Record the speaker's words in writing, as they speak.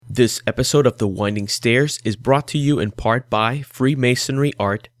This episode of The Winding Stairs is brought to you in part by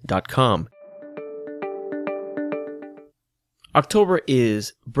freemasonryart.com. October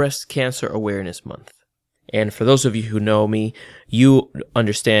is Breast Cancer Awareness Month. And for those of you who know me, you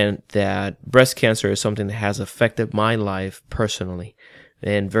understand that breast cancer is something that has affected my life personally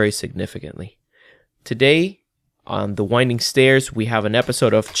and very significantly. Today, on The Winding Stairs, we have an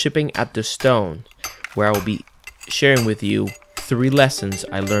episode of Chipping at the Stone, where I will be sharing with you 3 lessons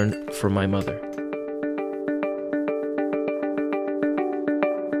I learned from my mother.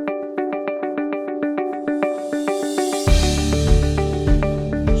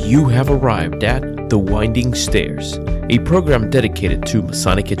 You have arrived at The Winding Stairs, a program dedicated to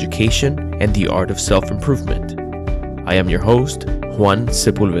Masonic education and the art of self-improvement. I am your host, Juan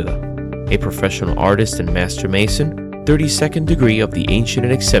Sepulveda, a professional artist and master mason, 32nd degree of the Ancient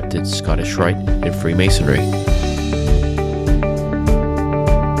and Accepted Scottish Rite in Freemasonry.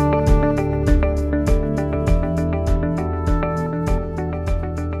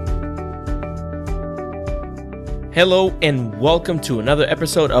 Hello and welcome to another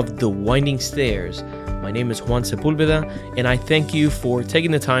episode of The Winding Stairs. My name is Juan Sepulveda and I thank you for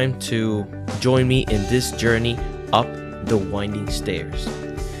taking the time to join me in this journey up the winding stairs.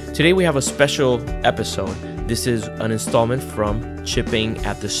 Today we have a special episode. This is an installment from Chipping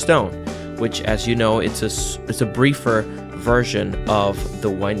at the Stone, which, as you know, it's a briefer version of The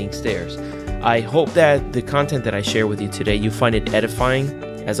Winding Stairs. I hope that the content that I share with you today, you find it edifying.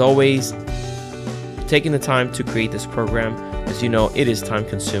 As always, taking the time to create this program, as you know, it is time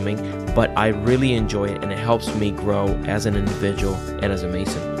consuming, but I really enjoy it and it helps me grow as an individual and as a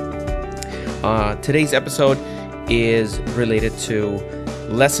Mason. Today's episode is related to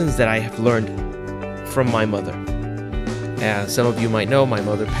lessons that I have learned from my mother. As some of you might know, my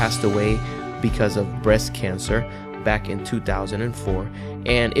mother passed away because of breast cancer back in 2004,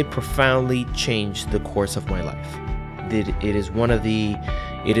 and it profoundly changed the course of my life. It is one of the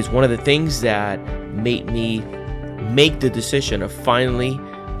things that made me make the decision of finally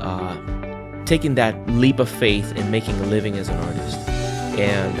taking that leap of faith and making a living as an artist.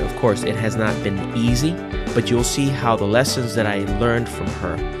 And of course, it has not been easy, but you'll see how the lessons that I learned from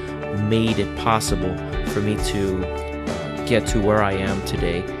her made it possible for me to get to where I am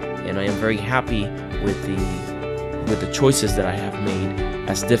today. And I am very happy with the choices that I have made,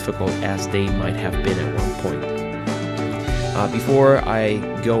 as difficult as they might have been at one point. Before I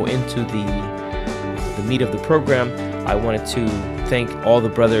go into the meat of the program, I wanted to thank all the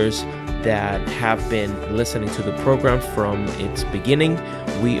brothers that have been listening to the program from its beginning.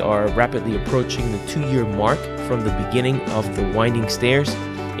 We are rapidly approaching the 2-year mark from the beginning of The Winding Stairs.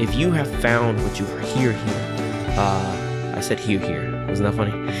 If you have found what you hear here, I said here, wasn't that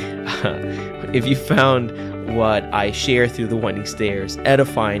funny? If you found what I share through The Winding Stairs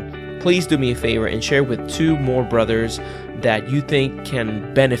edifying, please do me a favor and share with 2 more brothers that you think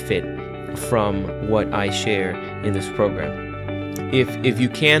can benefit from what I share in this program. If you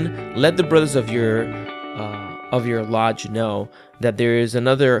can, let the brothers of your lodge know that there is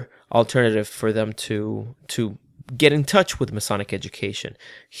another alternative for them to get in touch with Masonic education.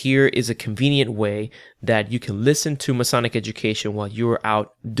 Here is a convenient way that you can listen to Masonic education while you're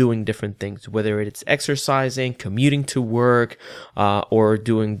out doing different things, whether it's exercising, commuting to work, or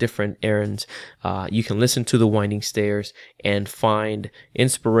doing different errands. You can listen to The Winding Stairs and find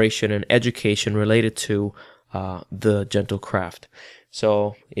inspiration and education related to the gentle craft.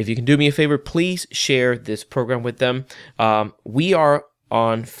 So if you can do me a favor, please share this program with them. We are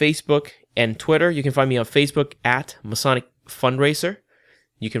on Facebook and Twitter. You can find me on Facebook at Masonic Fundraiser.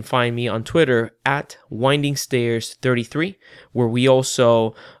 You can find me on Twitter at Winding Stairs 33, where we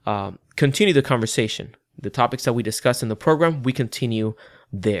also continue the conversation. The topics that we discuss in the program, we continue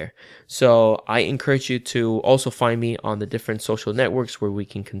there. So I encourage you to also find me on the different social networks where we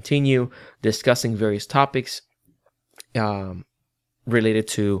can continue discussing various topics related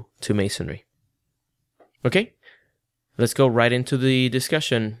to Masonry. Okay, let's go right into the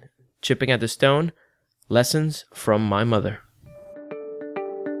discussion. Chipping at the Stone, lessons from my mother.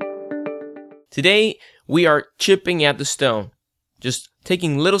 Today, we are chipping at the stone, just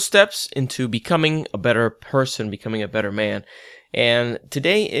taking little steps into becoming a better person, becoming a better man. And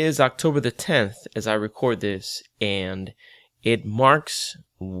today is October the 10th as I record this, and it marks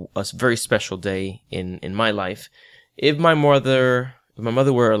a very special day in my life. If my mother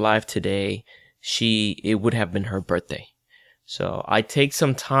were alive today, it would have been her birthday. So I take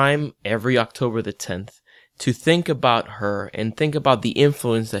some time every October the 10th to think about her and think about the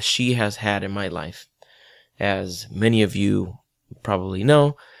influence that she has had in my life. As many of you probably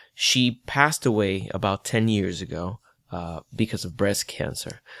know, she passed away about 10 years ago because of breast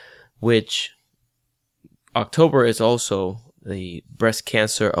cancer, which October is also the Breast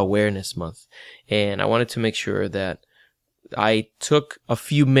Cancer Awareness Month. And I wanted to make sure that I took a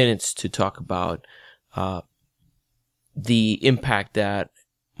few minutes to talk about the impact that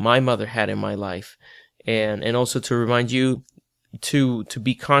my mother had in my life, and also to remind you to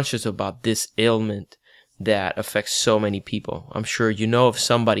be conscious about this ailment that affects so many people. I'm sure you know of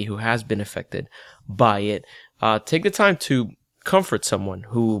somebody who has been affected by it. Take the time to comfort someone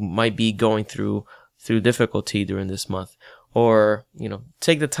who might be going through difficulty during this month, or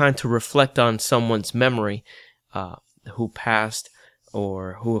take the time to reflect on someone's memory who passed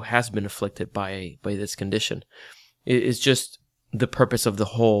or who has been afflicted by this condition. It's just the purpose of the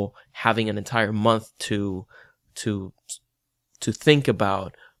whole having an entire month to think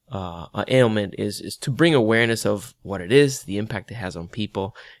about an ailment is to bring awareness of what it is, the impact it has on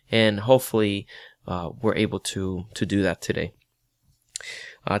people, and hopefully we're able to do that today.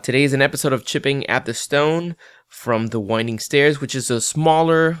 Today is an episode of Chipping at the Stone from The Winding Stairs, which is it's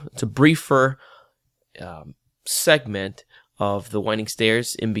a briefer segment of The Winding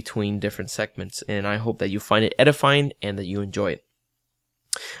Stairs in between different segments, and I hope that you find it edifying and that you enjoy it.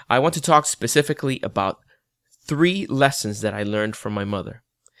 I want to talk specifically about 3 lessons that I learned from my mother.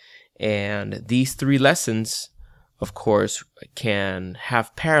 And these 3 lessons, of course, can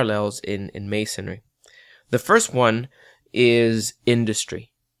have parallels in Masonry. The first one is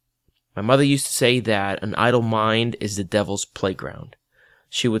industry. My mother used to say that an idle mind is the devil's playground.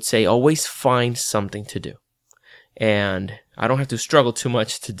 She would say, always find something to do. And I don't have to struggle too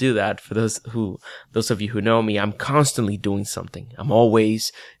much to do that. For those of you who know me, I'm constantly doing something. I'm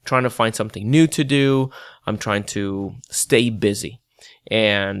always trying to find something new to do. I'm trying to stay busy.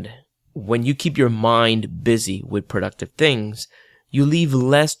 And when you keep your mind busy with productive things, you leave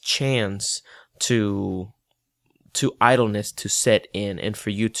less chance to idleness to set in, and for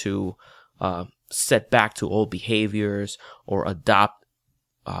you to set back to old behaviors or adopt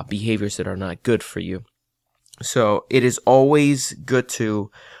behaviors that are not good for you. So it is always good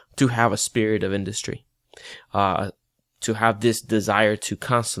to have a spirit of industry, to have this desire to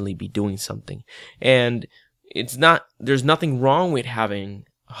constantly be doing something. And there's nothing wrong with having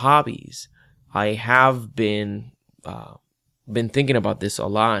hobbies. I have been thinking about this a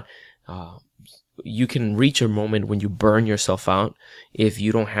lot. You can reach a moment when you burn yourself out if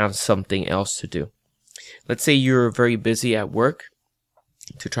you don't have something else to do. Let's say you're very busy at work,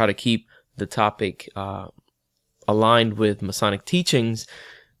 to try to keep the topic aligned with Masonic teachings.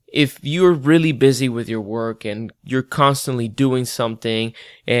 If you're really busy with your work and you're constantly doing something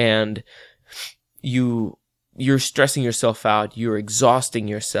and you're stressing yourself out, you're exhausting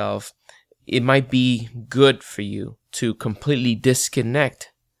yourself, it might be good for you to completely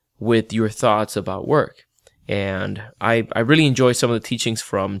disconnect with your thoughts about work. And I really enjoy some of the teachings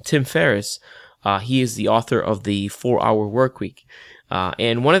from Tim Ferriss. He is the author of the 4-Hour Workweek.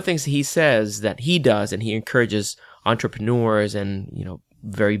 And one of the things he says that he does, and he encourages entrepreneurs and,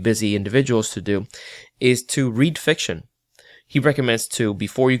 very busy individuals to do, is to read fiction. He recommends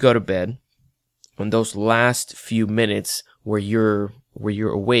before you go to bed, on those last few minutes where you're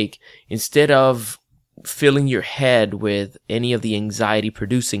awake, instead of filling your head with any of the anxiety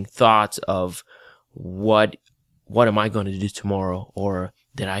producing thoughts of what am I going to do tomorrow, or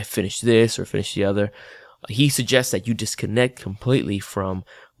did I finish this or finish the other, he suggests that you disconnect completely from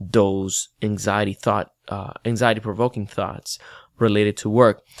those anxiety provoking thoughts related to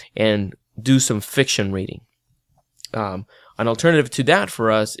work and do some fiction reading. An alternative to that for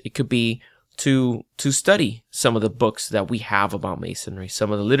us, it could be to study some of the books that we have about Masonry,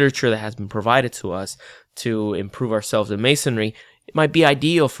 some of the literature that has been provided to us to improve ourselves in Masonry. It might be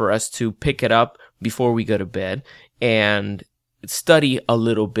ideal for us to pick it up before we go to bed and study a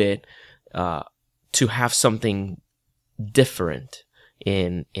little bit to have something different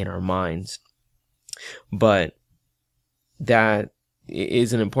in our minds. But that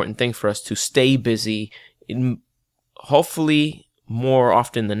is an important thing for us, to stay busy, hopefully more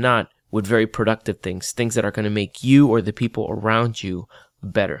often than not, with very productive things that are going to make you or the people around you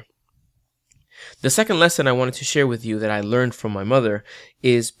better. The second lesson I wanted to share with you that I learned from my mother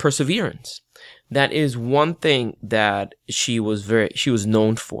is perseverance. That is one thing that she was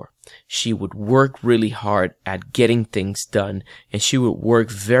known for. She would work really hard at getting things done, and she would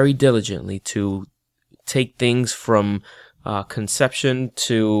work very diligently to take things from conception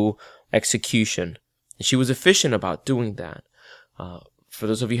to execution. And she was efficient about doing that. For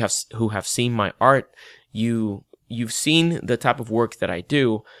those of you who have seen my art, you've seen the type of work that I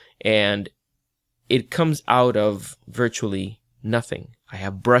do, and it comes out of virtually nothing. I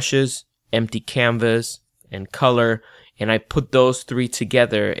have brushes, empty canvas, and color, and I put those three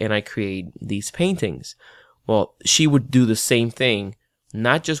together and I create these paintings. Well, she would do the same thing,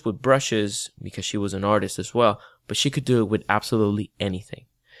 not just with brushes, because she was an artist as well, but she could do it with absolutely anything.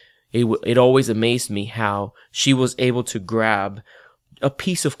 It always amazed me how she was able to grab a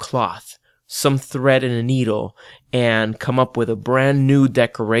piece of cloth, some thread and a needle, and come up with a brand new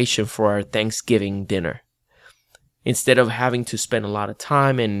decoration for our Thanksgiving dinner. Instead of having to spend a lot of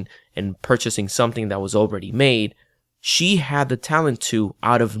time and purchasing something that was already made, she had the talent to,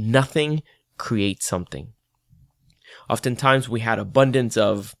 out of nothing, create something. Oftentimes we had abundance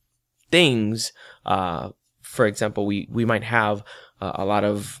of things. For example, we might have a lot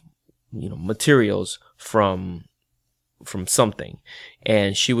of materials from something,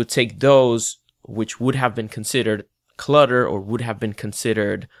 and she would take those which would have been considered clutter or would have been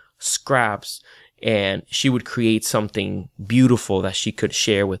considered scraps, and she would create something beautiful that she could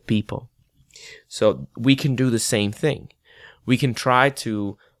share with people. So we can do the same thing. We can try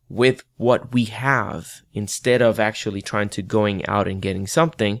to, with what we have, instead of actually trying to going out and getting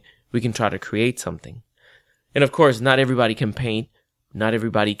something, we can try to create something. And of course, not everybody can paint, not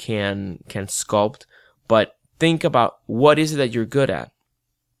everybody can sculpt, but think about what is it that you're good at.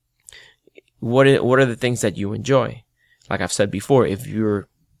 What are the things that you enjoy? Like I've said before, if you're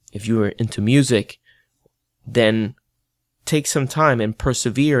into music, then take some time and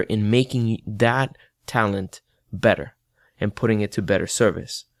persevere in making that talent better and putting it to better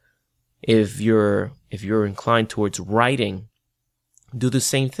service. If you're inclined towards writing, do the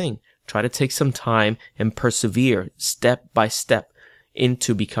same thing. Try to take some time and persevere step by step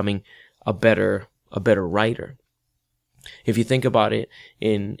into becoming a better writer. If you think about it,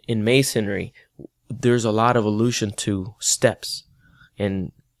 in Masonry, there's a lot of allusion to steps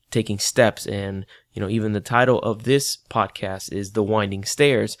and taking steps, and even the title of this podcast is The Winding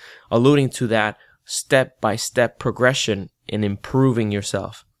Stairs, alluding to that step-by-step progression in improving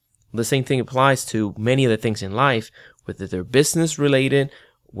yourself. The same thing applies to many of the things in life, whether they're business related,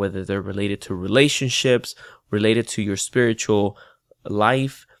 whether they're related to relationships, related to your spiritual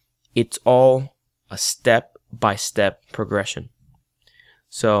life. It's all a step-by-step progression.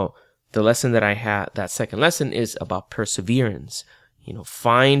 So the lesson that I had, that second lesson, is about perseverance.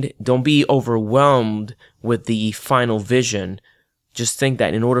 Don't be overwhelmed with the final vision. Just think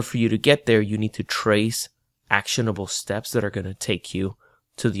that in order for you to get there, you need to trace actionable steps that are going to take you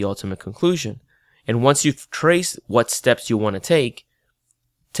to the ultimate conclusion. And once you've traced what steps you want to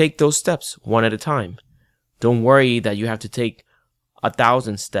take those steps one at a time. Don't worry that you have to take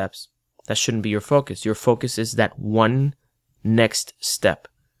 1,000 steps. That shouldn't be your focus. Your focus is that one next step.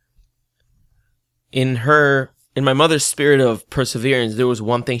 In my mother's spirit of perseverance, there was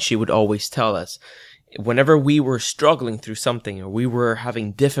one thing she would always tell us. Whenever we were struggling through something or we were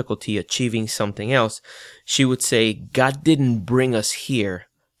having difficulty achieving something else, she would say, God didn't bring us here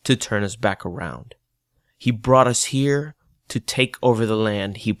to turn us back around. He brought us here to take over the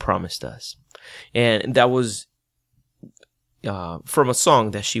land he promised us. And that was from a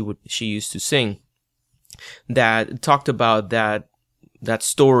song that she used to sing that talked about that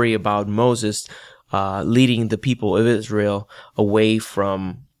story about Moses leading the people of Israel away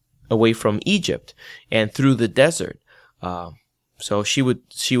from Egypt and through the desert. So she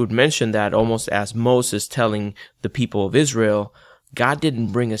would mention that almost as Moses telling the people of Israel, God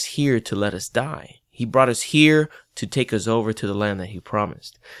didn't bring us here to let us die. He brought us here to take us over to the land that he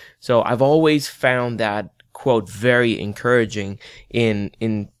promised. So I've always found that quote very encouraging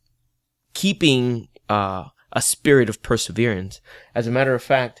in keeping a spirit of perseverance. As a matter of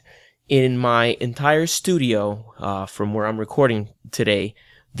fact, in my entire studio, from where I'm recording today,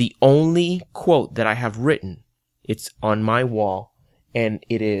 the only quote that I have written, it's on my wall, and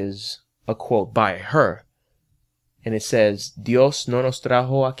it is a quote by her. And it says, Dios no nos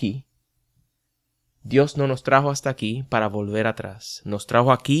trajo aquí. Dios no nos trajo hasta aquí para volver atrás. Nos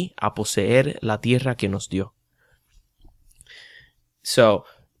trajo aquí a poseer la tierra que nos dio. So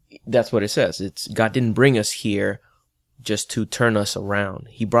that's what it says. It's God didn't bring us here just to turn us around.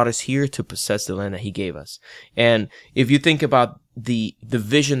 He brought us here to possess the land that he gave us. And if you think about the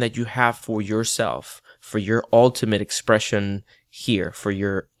vision that you have for yourself, for your ultimate expression here, for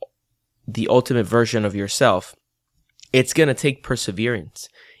the ultimate version of yourself, it's going to take perseverance.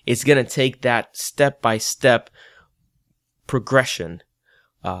 It's going to take that step-by-step progression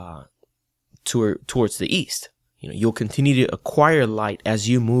towards the east. You'll continue to acquire light as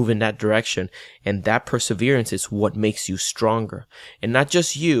you move in that direction, and that perseverance is what makes you stronger. And not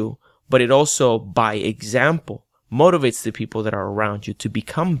just you, but it also, by example, motivates the people that are around you to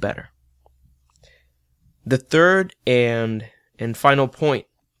become better. The third and final point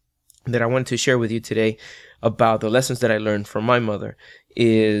that I wanted to share with you today about the lessons that I learned from my mother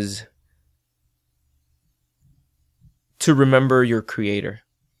is to remember your Creator.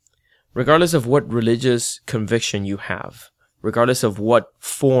 Regardless of what religious conviction you have, regardless of what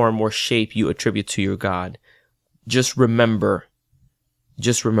form or shape you attribute to your God, just remember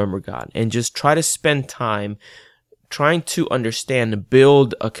God, and just try to spend time trying to understand and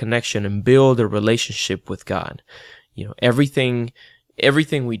build a connection and build a relationship with God. You know, everything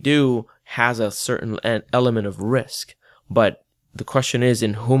we do has a certain element of risk, but the question is,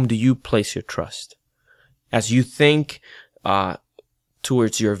 in whom do you place your trust? As you think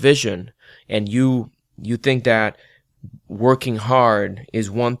towards your vision, and you think that working hard is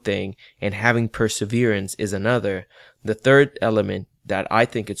one thing and having perseverance is another, the third element that I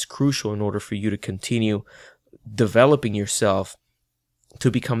think it's crucial in order for you to continue developing yourself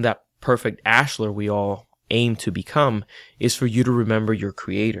to become that perfect ashlar we all aim to become is for you to remember your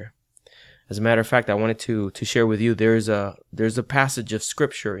Creator. As a matter of fact, I wanted to share with you, there's a passage of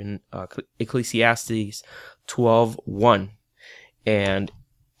scripture in Ecclesiastes 12:1, and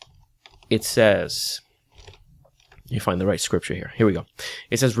it says, you find the right scripture here. Here we go.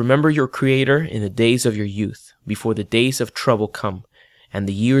 It says, "Remember your Creator in the days of your youth, before the days of trouble come, and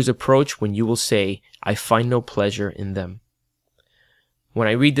the years approach when you will say, I find no pleasure in them." When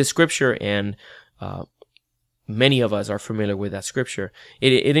I read this scripture, and many of us are familiar with that scripture,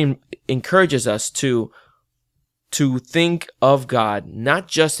 it encourages us to think of God not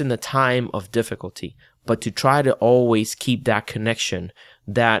just in the time of difficulty, but to try to always keep that connection,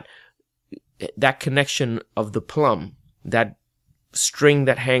 that connection of the plumb, that string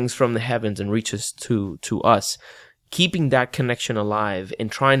that hangs from the heavens and reaches to us, keeping that connection alive and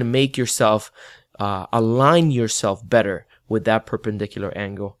trying to make yourself align yourself better with that perpendicular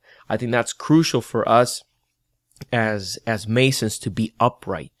angle. I think that's crucial for us as Masons to be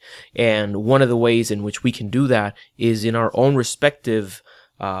upright. And one of the ways in which we can do that is in our own respective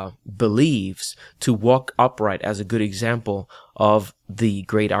beliefs, to walk upright as a good example of the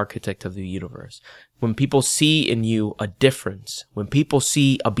great architect of the universe. When people see in you a difference, when people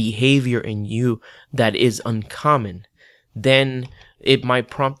see a behavior in you that is uncommon, then it might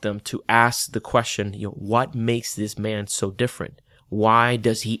prompt them to ask the question, what makes this man so different? Why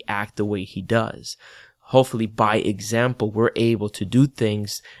does he act the way he does? Hopefully, by example, we're able to do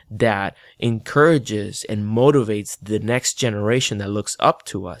things that encourages and motivates the next generation that looks up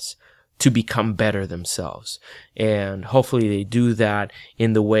to us to become better themselves. And hopefully they do that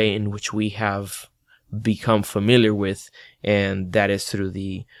in the way in which we have become familiar with, and that is through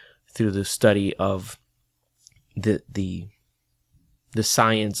the study of the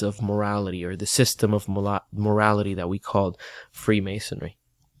science of morality, or the system of morality that we called Freemasonry.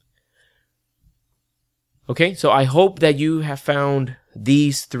 Okay, so I hope that you have found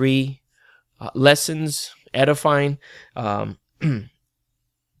these three lessons edifying.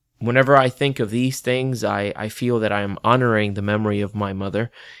 Whenever I think of these things, I feel that I am honoring the memory of my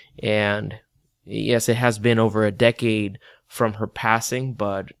mother. And yes, it has been over a decade from her passing,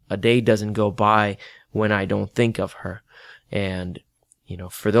 but a day doesn't go by when I don't think of her. And,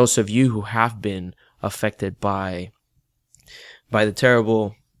 for those of you who have been affected by the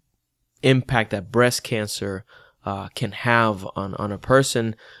terrible impact that breast cancer can have on a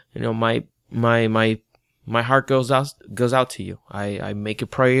person, my heart goes out to you. I make a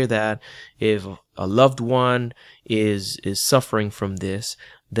prayer that if a loved one is suffering from this,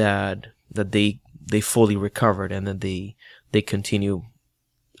 that they fully recovered, and that they continue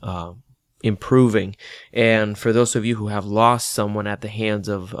improving. And for those of you who have lost someone at the hands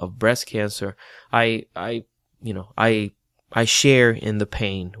of breast cancer, I share in the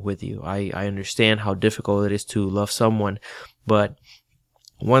pain with you. I understand how difficult it is to love someone, but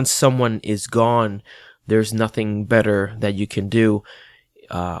once someone is gone, there's nothing better that you can do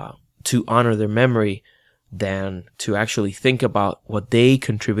to honor their memory than to actually think about what they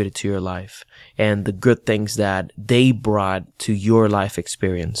contributed to your life and the good things that they brought to your life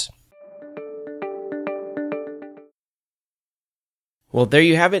experience. Well, there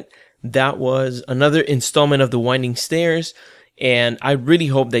you have it. That was another installment of The Winding Stairs, and I really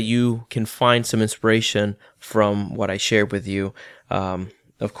hope that you can find some inspiration from what I shared with you.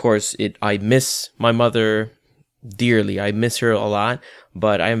 Of course, I miss my mother dearly. I miss her a lot,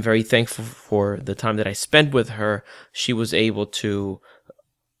 but I am very thankful for the time that I spent with her. She was able to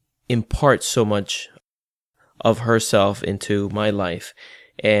impart so much of herself into my life,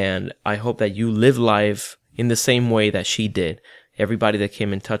 and I hope that you live life in the same way that she did. Everybody that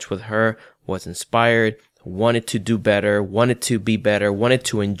came in touch with her was inspired, wanted to do better, wanted to be better, wanted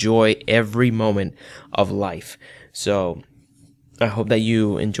to enjoy every moment of life. So I hope that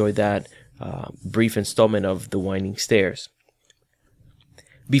you enjoyed that brief installment of The Winding Stairs.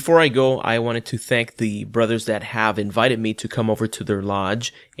 Before I go, I wanted to thank the brothers that have invited me to come over to their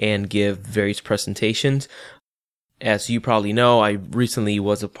lodge and give various presentations. As you probably know, I recently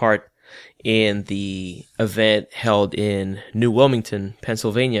was a part in the event held in New Wilmington,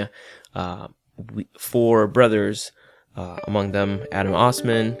 Pennsylvania. 4 brothers, among them Adam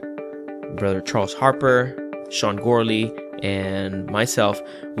Osman, Brother Charles Harper, Sean Gorley, and myself.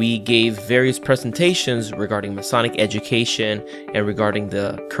 We gave various presentations regarding Masonic education and regarding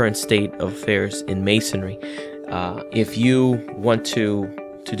the current state of affairs in Masonry. If you want to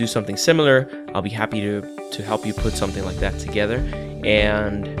do something similar, I'll be happy to help you put something like that together.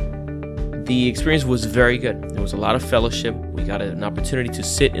 And the experience was very good. There was a lot of fellowship. We got an opportunity to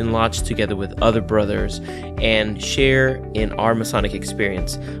sit in lodge together with other brothers and share in our Masonic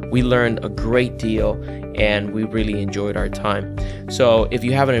experience. We learned a great deal and we really enjoyed our time. So if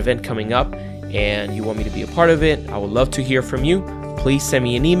you have an event coming up and you want me to be a part of it, I would love to hear from you. Please send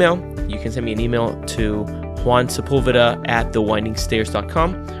me an email. You can send me an email to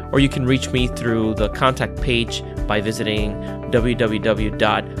juansepulveda@thewindingstairs.com, or you can reach me through the contact page by visiting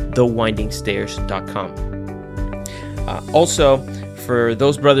www.thewindingstairs.com. Also, for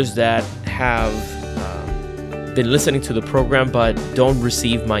those brothers that have been listening to the program but don't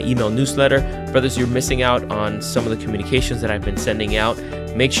receive my email newsletter, brothers, you're missing out on some of the communications that I've been sending out.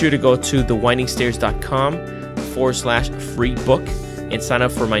 Make sure to go to thewindingstairs.com/free book and sign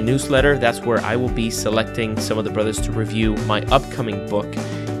up for my newsletter. That's where I will be selecting some of the brothers to review my upcoming book.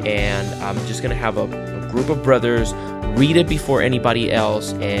 And I'm just going to have a group of brothers read it before anybody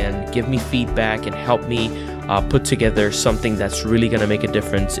else and give me feedback and help me put together something that's really going to make a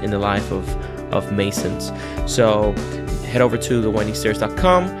difference in the life of Masons. So head over to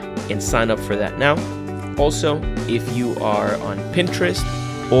thewindingstairs.com and sign up for that now. Also, if you are on Pinterest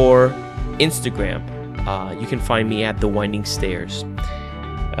or Instagram, you can find me at The Winding Stairs.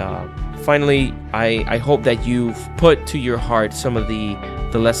 Finally, I hope that you've put to your heart some of the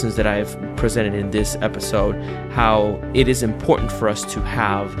lessons that I've presented in this episode, how it is important for us to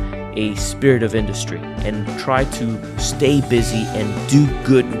have a spirit of industry and try to stay busy and do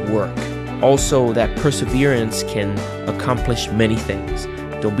good work. Also, that perseverance can accomplish many things.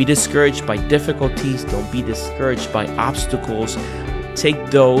 Don't be discouraged by difficulties. Don't be discouraged by obstacles. Take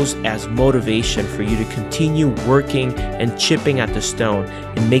those as motivation for you to continue working and chipping at the stone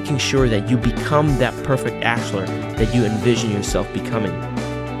and making sure that you become that perfect axler that you envision yourself becoming.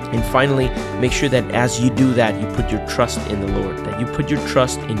 And finally, make sure that as you do that, you put your trust in the Lord, that you put your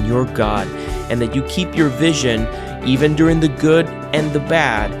trust in your God, and that you keep your vision, even during the good and the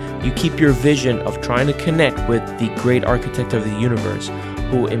bad, you keep your vision of trying to connect with the great architect of the universe,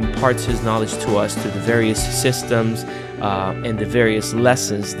 who imparts his knowledge to us through the various systems and the various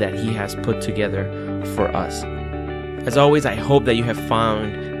lessons that he has put together for us. As always, I hope that you have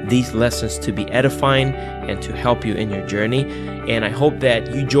found these lessons to be edifying and to help you in your journey. And I hope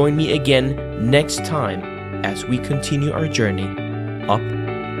that you join me again next time as we continue our journey up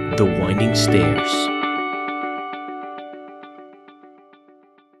the winding stairs.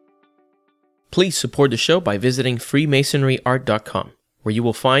 Please support the show by visiting freemasonryart.com, where you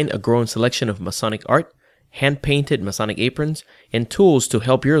will find a growing selection of Masonic art, hand-painted Masonic aprons, and tools to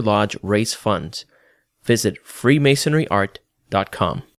help your lodge raise funds. Visit freemasonryart.com.